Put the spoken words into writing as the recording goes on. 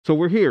So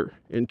we're here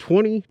in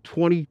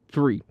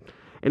 2023.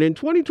 And in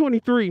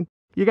 2023,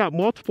 you got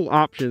multiple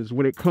options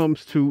when it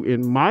comes to,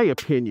 in my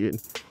opinion,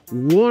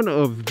 one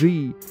of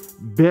the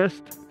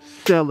best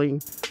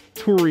selling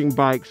touring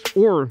bikes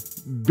or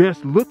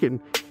best looking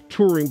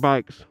touring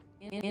bikes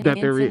that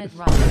there is.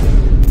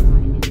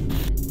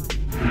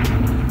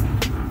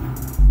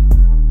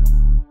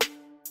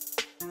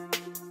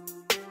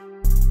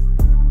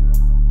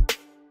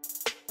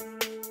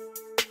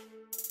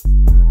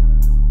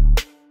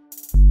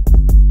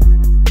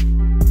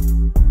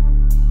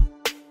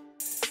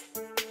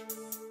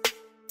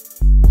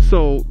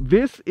 So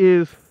this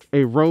is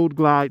a Road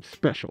Glide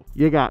Special.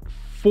 You got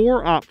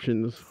 4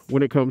 options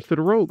when it comes to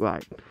the Road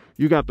Glide.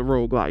 You got the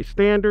Road Glide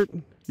Standard,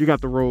 you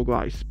got the Road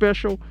Glide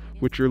Special,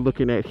 which you're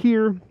looking at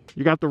here.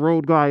 You got the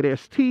Road Glide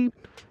ST,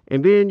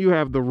 and then you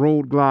have the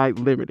Road Glide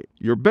Limited.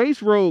 Your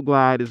base Road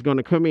Glide is going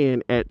to come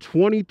in at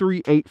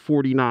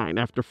 $23,849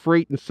 after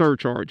freight and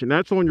surcharge, and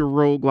that's on your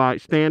Road Glide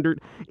Standard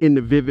in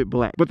the Vivid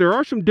Black. But there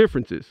are some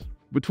differences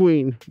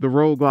between the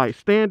Road Glide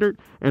Standard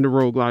and the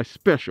Road Glide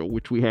Special,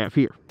 which we have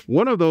here.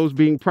 One of those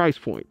being price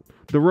point.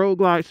 The Road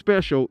Glide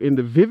Special in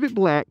the Vivid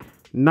Black,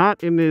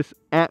 not in this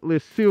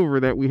Atlas Silver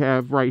that we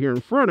have right here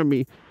in front of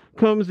me,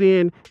 comes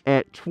in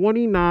at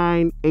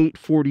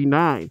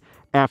 $29,849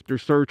 after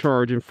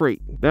surcharge and freight.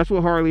 That's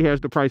what Harley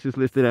has the prices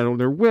listed at on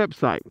their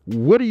website.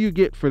 What do you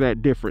get for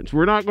that difference?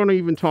 We're not going to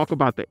even talk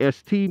about the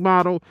ST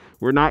model.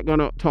 We're not going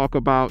to talk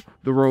about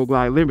the Road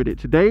Glide Limited.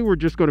 Today, we're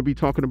just going to be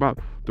talking about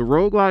the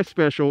Road Glide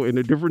Special and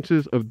the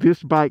differences of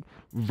this bike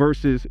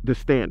versus the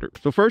Standard.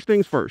 So first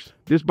things first,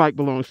 this bike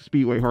belongs to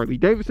Speedway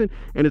Harley-Davidson,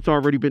 and it's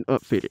already been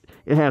upfitted.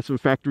 It has some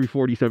factory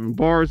 47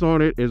 bars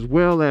on it, as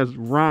well as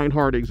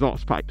Reinhardt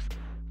exhaust pipes.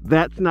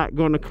 That's not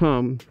going to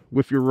come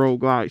with your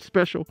Road Glide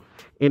Special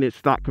in its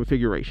stock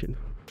configuration.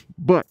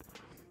 But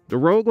the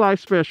Road Glide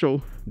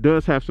Special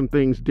does have some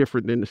things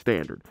different than the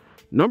Standard.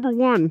 Number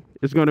one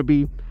is going to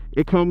be,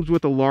 it comes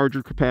with a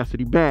larger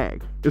capacity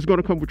bag. It's going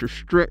to come with your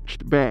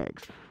stretched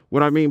bags.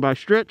 What I mean by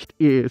stretched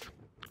is,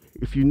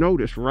 if you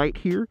notice right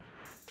here,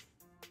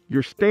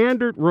 your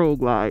Standard Road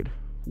Glide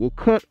will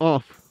cut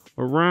off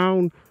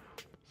around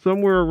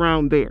somewhere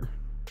around there.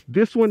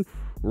 This one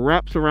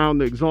wraps around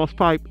the exhaust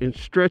pipe and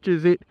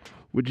stretches it,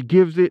 which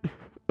gives it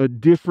a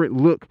different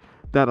look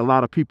that a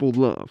lot of people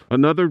love.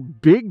 Another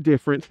big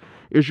difference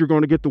is you're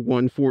going to get the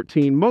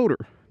 114 motor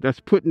that's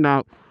putting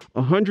out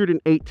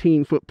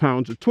 118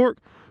 foot-pounds of torque,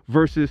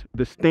 versus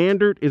the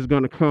Standard is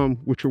going to come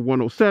with your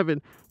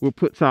 107, which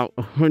puts out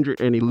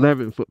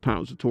 111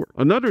 foot-pounds of torque.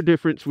 Another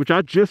difference, which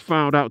I just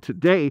found out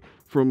today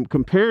from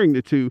comparing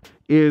the two,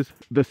 is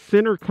the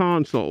center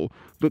console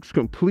looks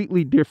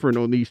completely different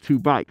on these two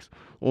bikes.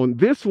 On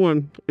this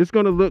one, it's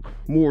going to look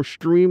more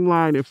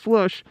streamlined and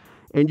flush,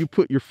 and you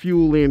put your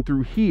fuel in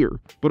through here.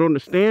 But on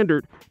the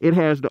Standard, it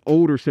has the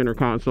older center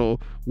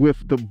console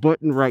with the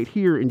button right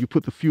here, and you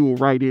put the fuel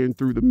right in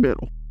through the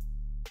middle.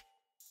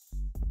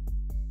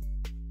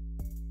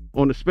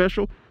 On the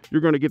Special,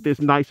 you're going to get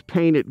this nice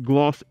painted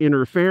gloss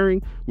inner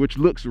fairing, which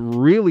looks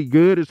really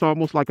good. It's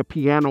almost like a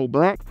piano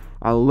black.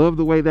 I love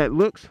the way that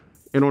looks.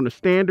 And on the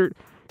Standard,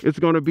 it's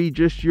going to be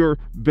just your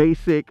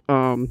basic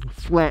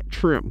flat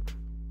trim.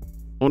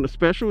 On the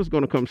Special, it's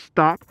going to come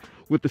stock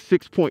with the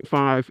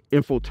 6.5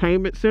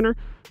 infotainment center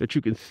that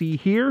you can see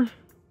here.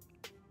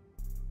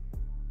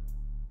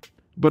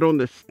 But on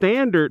the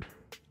Standard,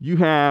 you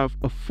have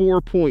a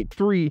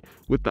 4.3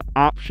 with the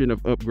option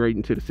of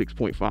upgrading to the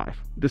 6.5.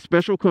 The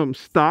Special comes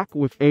stock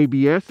with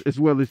ABS as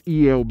well as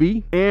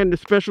ELB, and the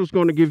Special is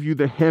going to give you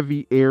the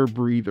heavy air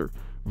breather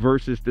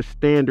versus the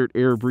standard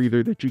air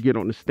breather that you get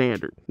on the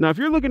Standard. Now, if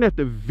you're looking at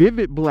the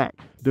Vivid Black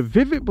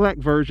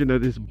version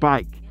of this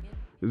bike,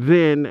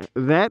 then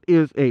that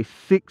is a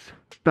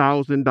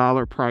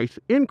 $6,000 price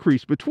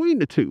increase between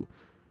the two.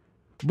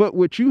 But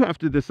what you have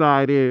to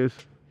decide is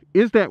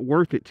that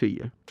worth it to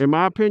you? In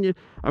my opinion,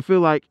 I feel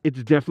like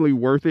it's definitely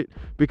worth it,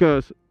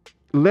 because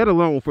let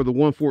alone for the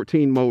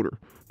 114 motor,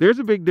 there's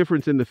a big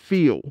difference in the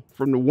feel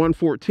from the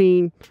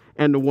 114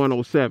 and the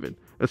 107,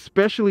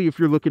 especially if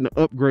you're looking to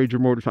upgrade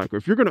your motorcycle.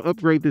 If you're going to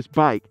upgrade this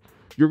bike,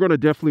 you're going to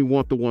definitely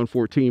want the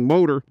 114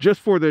 motor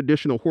just for the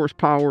additional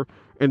horsepower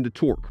and the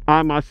torque.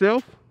 I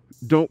myself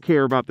don't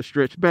care about the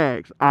stretched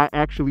bags. I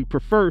actually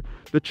prefer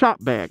the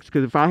chop bags,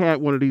 because if I had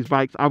one of these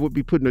bikes, I would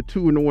be putting a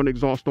 2-in-1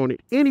 exhaust on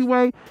it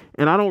anyway,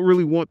 and I don't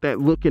really want that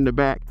look in the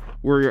back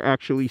where you're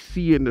actually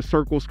seeing the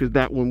circles, because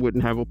that one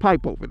wouldn't have a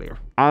pipe over there.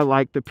 I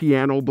like the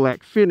piano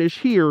black finish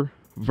here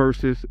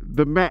versus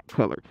the matte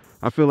color.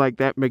 I feel like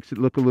that makes it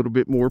look a little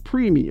bit more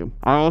premium.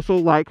 I also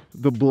like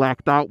the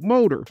blacked out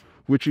motor,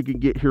 which you can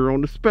get here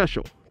on the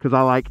Special, because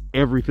I like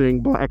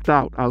everything blacked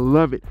out. I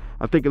love it.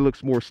 I think it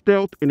looks more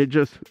stealth, and it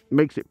just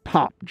makes it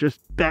pop just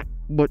that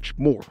much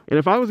more. And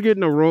if I was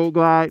getting a Road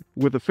Glide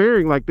with a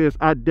fairing like this,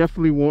 I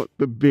definitely want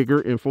the bigger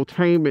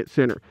infotainment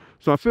center.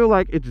 So I feel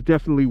like it's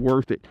definitely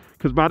worth it,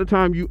 because by the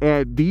time you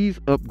add these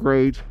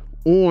upgrades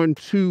on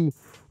to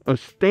a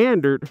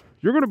Standard,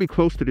 you're going to be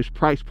close to this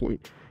price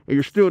point. and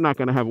you're still not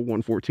going to have a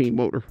 114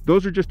 motor.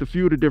 Those are just a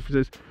few of the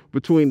differences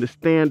between the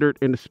standard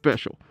and the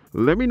special.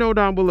 Let me know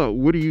down below,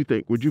 what do you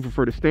think? Would you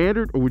prefer the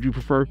standard or would you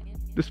prefer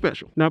the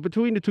special? Now,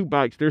 between the two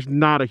bikes, there's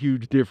not a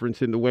huge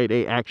difference in the way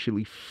they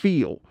actually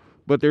feel,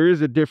 but there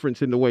is a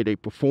difference in the way they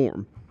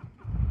perform.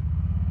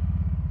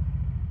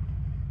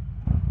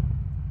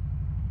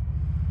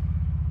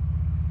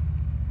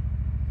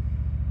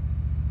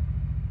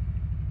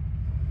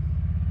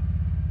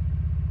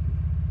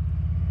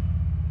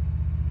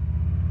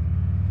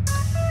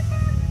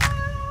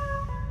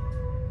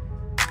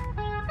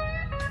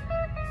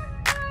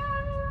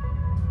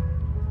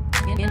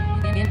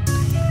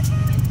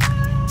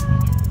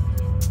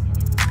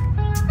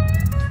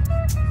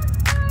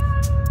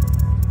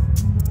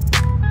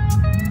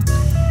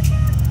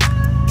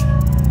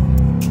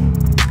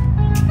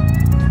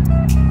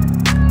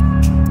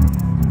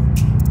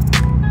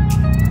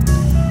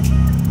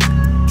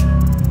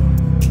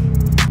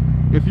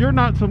 If you're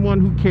not someone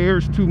who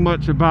cares too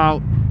much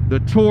about the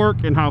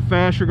torque and how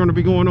fast you're going to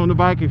be going on the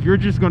bike, if you're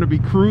just going to be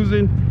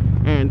cruising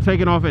and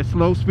taking off at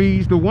slow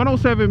speeds, the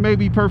 107 may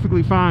be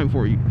perfectly fine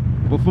for you.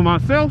 But for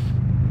myself,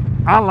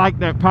 I like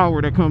that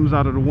power that comes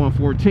out of the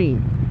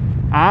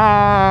 114.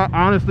 I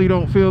honestly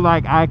don't feel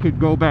like I could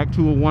go back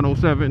to a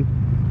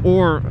 107,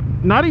 or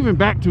not even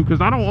back to,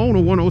 because I don't own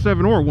a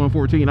 107 or a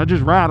 114. I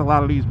just ride a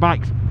lot of these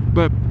bikes.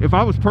 But if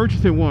I was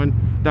purchasing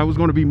one that was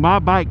going to be my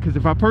bike, because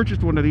if I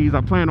purchased one of these,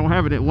 I plan on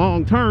having it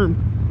long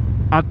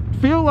term, I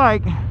feel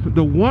like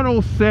the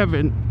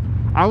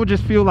 107, I would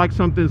just feel like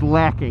something's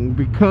lacking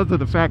because of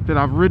the fact that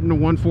I've ridden the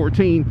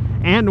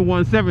 114 and the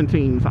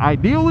 117s.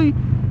 Ideally,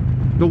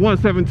 the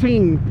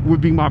 117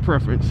 would be my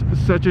preference,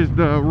 such as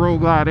the Road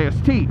Glide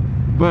ST.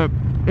 But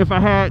if I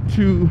had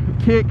to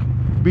pick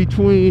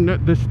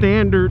between the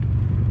standard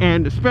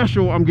and the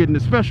special, I'm getting the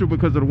special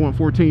because of the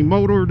 114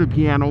 motor, the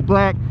piano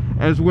black,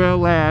 as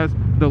well as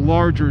the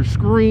larger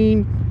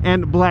screen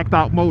and the blacked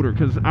out motor,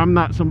 because I'm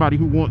not somebody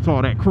who wants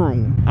all that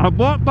chrome. I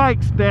bought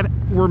bikes that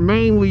were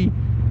mainly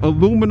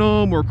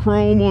aluminum or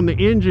chrome on the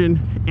engine,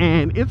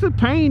 and it's a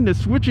pain to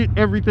switch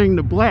everything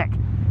to black.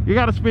 You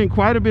got to spend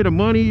quite a bit of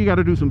money. You got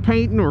to do some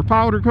painting or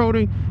powder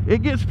coating.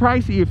 It gets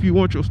pricey if you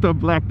want your stuff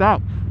blacked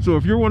out. So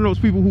if you're one of those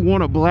people who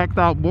want a blacked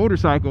out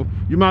motorcycle,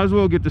 you might as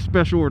well get the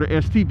special or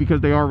the ST,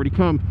 because they already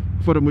come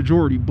for the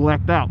majority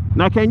blacked out.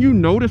 Now, can you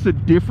notice a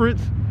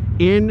difference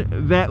in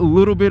that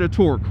little bit of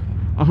torque?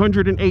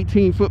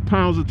 118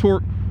 foot-pounds of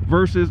torque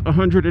versus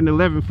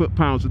 111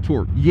 foot-pounds of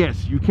torque.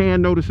 Yes, you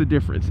can notice a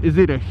difference. Is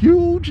it a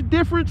huge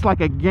difference,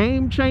 like a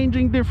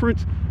game-changing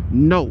difference?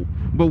 No.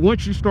 But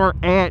once you start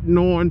adding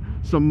on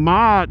some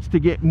mods to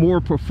get more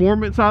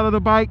performance out of the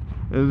bike,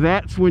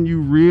 that's when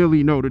you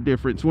really know the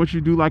difference. Once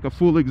you do like a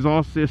full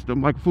exhaust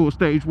system, like full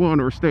stage 1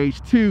 or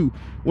stage 2,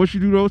 once you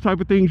do those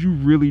type of things, you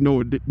really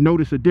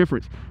notice a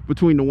difference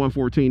between the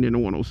 114 and the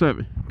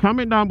 107.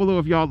 Comment down below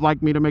if y'all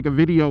like me to make a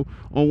video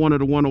on one of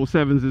the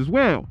 107s as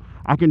well.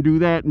 I can do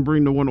that and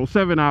bring the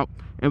 107 out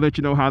and let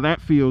you know how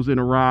that feels in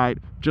a ride,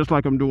 just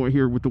like I'm doing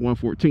here with the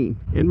 114.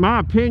 In my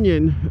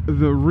opinion,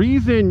 the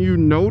reason you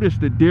notice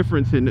the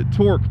difference in the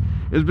torque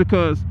is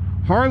because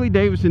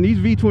Harley-Davidson, these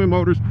V-twin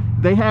motors,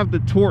 they have the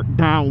torque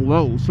down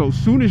low. So as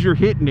soon as you're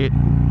hitting it,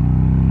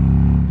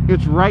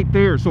 it's right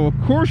there. So of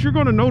course you're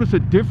going to notice a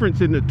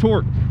difference in the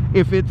torque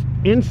if it's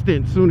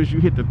instant as soon as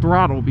you hit the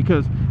throttle,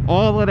 because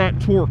all of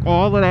that torque,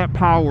 all of that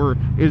power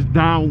is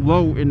down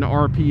low in the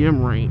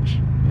RPM range.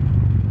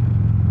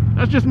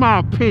 That's just my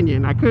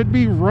opinion. I could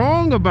be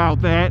wrong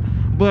about that,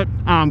 but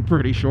I'm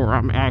pretty sure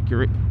I'm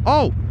accurate.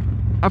 Oh,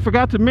 I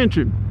forgot to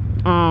mention,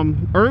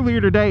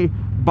 earlier today,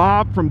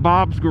 Bob from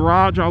Bob's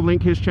Garage, I'll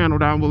link his channel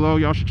down below.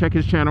 Y'all should check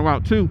his channel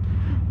out too.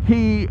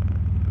 He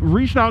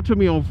reached out to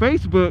me on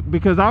Facebook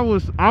because I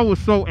was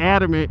so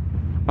adamant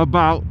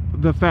about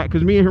the fact,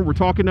 because me and him were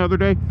talking the other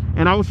day,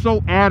 and I was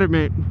so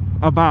adamant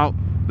about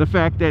the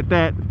fact that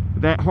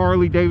that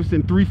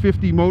Harley-Davidson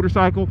 350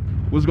 motorcycle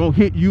was going to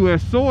hit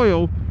US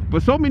soil,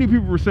 but so many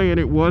people were saying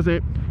it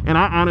wasn't, and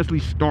I honestly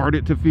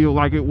started to feel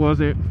like it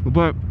wasn't.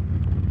 But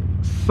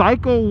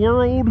Cycle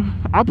World,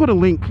 I'll put a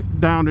link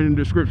down in the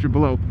description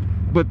below,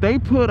 but they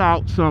put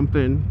out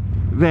something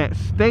that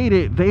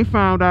stated they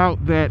found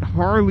out that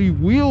Harley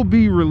will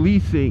be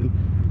releasing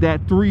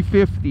that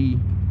 350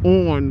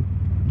 on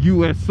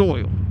US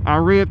soil. I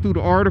read through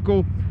the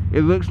article.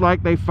 It looks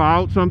like they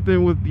filed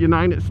something with the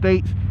United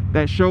States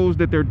that shows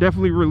that they're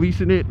definitely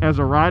releasing it as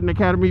a Riding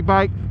Academy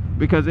bike,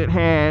 because it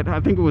had, I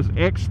think it was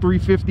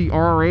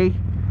X350RA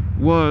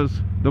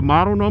was the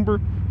model number,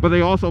 but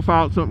they also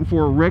filed something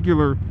for a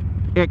regular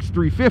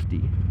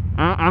X350.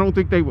 I don't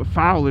think they would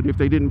file it if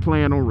they didn't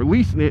plan on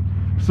releasing it.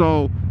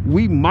 So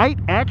we might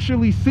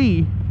actually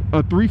see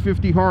a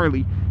 350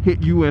 Harley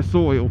hit US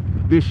soil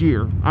this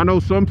year. I know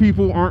some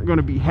people aren't going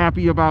to be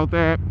happy about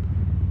that.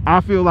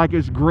 I feel like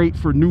it's great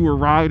for newer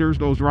riders,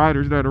 those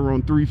riders that are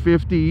on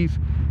 350s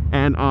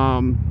and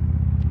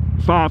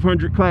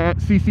 500 class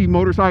cc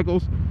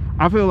motorcycles.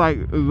 I feel like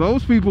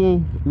those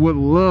people would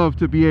love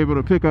to be able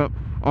to pick up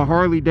a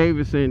Harley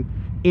Davidson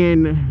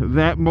in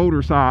that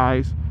motor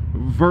size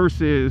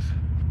versus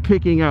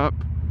picking up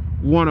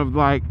one of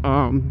like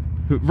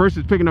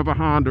versus picking up a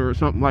Honda or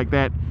something like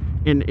that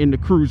in the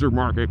cruiser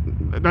market.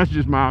 That's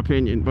just my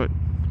opinion, but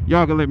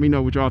y'all can let me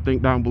know what y'all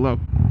think down below.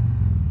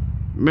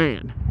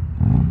 Man,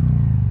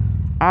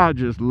 I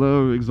just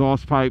love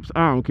exhaust pipes.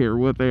 I don't care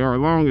what they are, as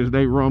long as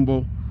they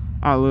rumble.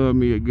 I love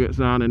me a good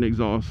sounding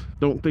exhaust.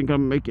 Don't think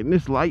I'm making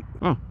this light.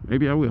 Oh,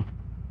 maybe I will.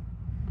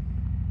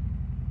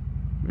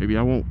 Maybe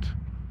I won't.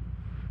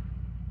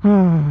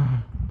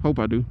 Hope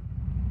I do.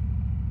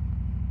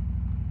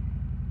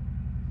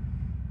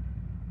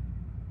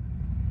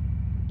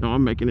 No,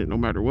 I'm making it no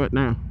matter what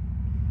now.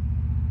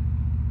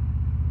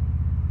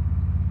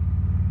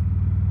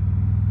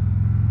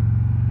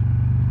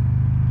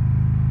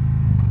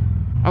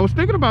 I was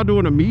thinking about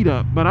doing a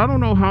meetup, but I don't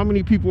know how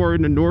many people are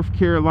in the North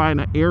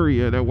Carolina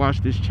area that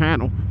watch this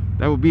channel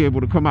that would be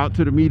able to come out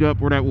to the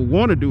meetup, or that would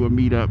want to do a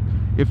meetup.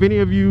 If any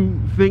of you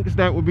thinks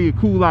that would be a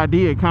cool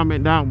idea,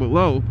 comment down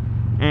below,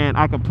 and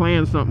I could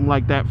plan something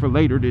like that for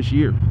later this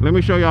year. Let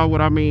me show y'all what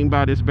I mean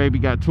by this baby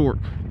got torque.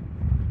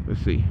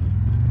 Let's see.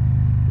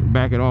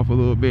 Back it off a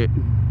little bit.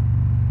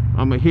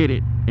 I'm gonna hit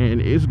it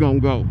and it's gonna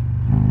go.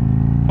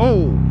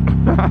 Oh.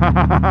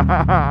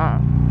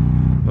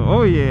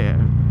 Oh yeah,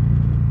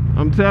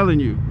 I'm telling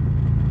you,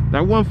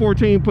 that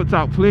 114 puts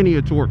out plenty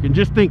of torque, and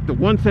just think the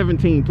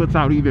 117 puts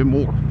out even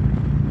more.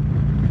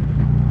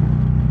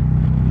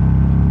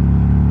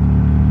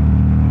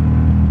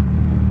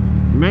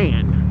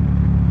 Man,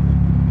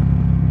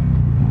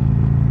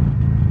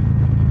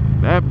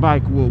 that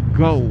bike will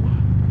go.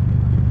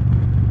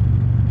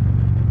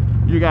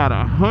 You got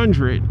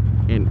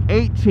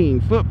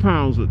 118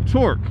 foot-pounds of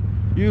torque.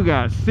 You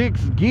got 6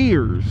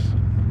 gears.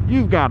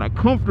 You've got a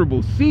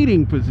comfortable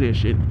seating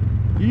position.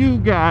 You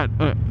got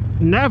a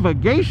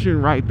navigation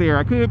right there.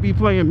 I could be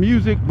playing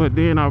music, but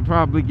then I'll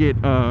probably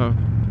get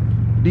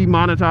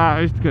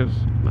demonetized because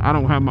I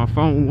don't have my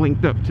phone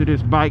linked up to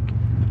this bike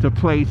to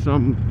play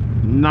some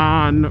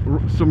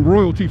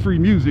royalty-free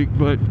music.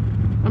 But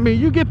I mean,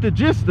 you get the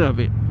gist of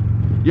it.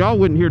 Y'all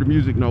wouldn't hear the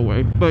music no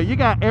way, but you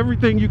got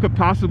everything you could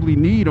possibly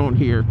need on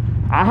here.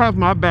 I have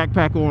my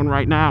backpack on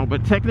right now,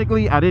 but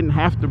technically I didn't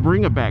have to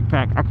bring a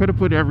backpack. I could have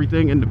put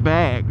everything in the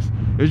bags.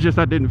 It's just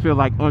I didn't feel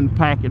like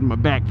unpacking my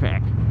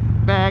backpack.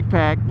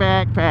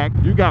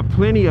 Backpack. You got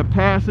plenty of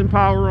passing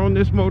power on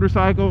this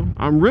motorcycle.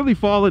 I'm really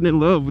falling in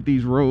love with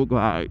these Road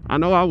Glide. I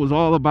know I was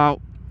all about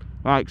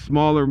like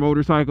smaller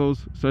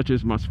motorcycles such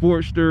as my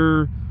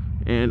Sportster,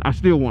 and I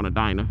still want a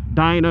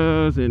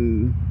Dynas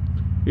and,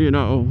 you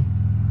know,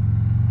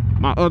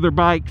 my other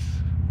bikes,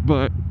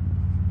 but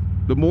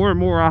the more and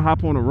more I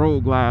hop on a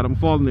Road Glide, I'm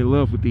falling in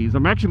love with these.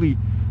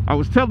 I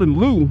was telling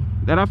Lou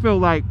that I feel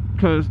like,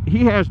 because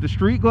he has the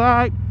Street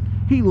Glide,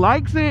 he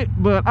likes it,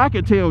 but I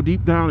could tell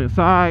deep down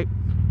inside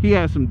he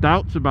has some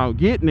doubts about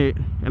getting it.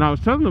 And I was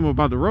telling him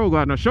about the Road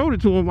Glide, and I showed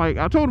it to him. Like,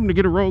 I told him to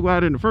get a Road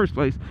Glide in the first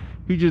place.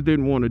 He just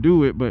didn't want to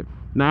do it, but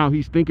now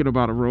he's thinking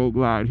about a Road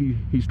Glide.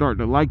 He's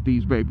starting to like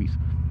these babies.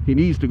 He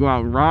needs to go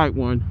out and ride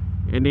one,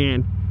 and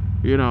then,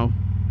 you know,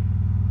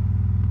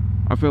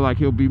 I feel like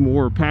he'll be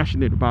more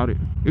passionate about it.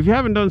 If you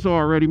haven't done so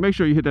already, make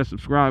sure you hit that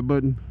subscribe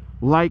button,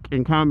 like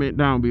and comment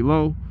down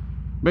below.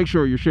 Make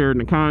sure you're sharing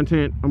the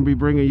content. I'm gonna be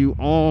bringing you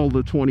all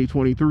the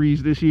 2023s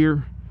this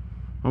year.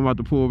 I'm about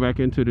to pull back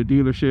into the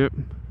dealership.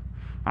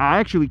 I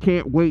actually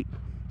can't wait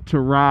to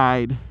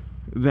ride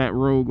that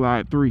Road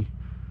Glide 3.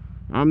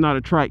 I'm not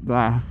a trike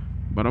guy,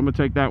 but I'm gonna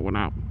take that one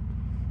out.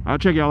 I'll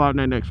check y'all out in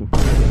that next one.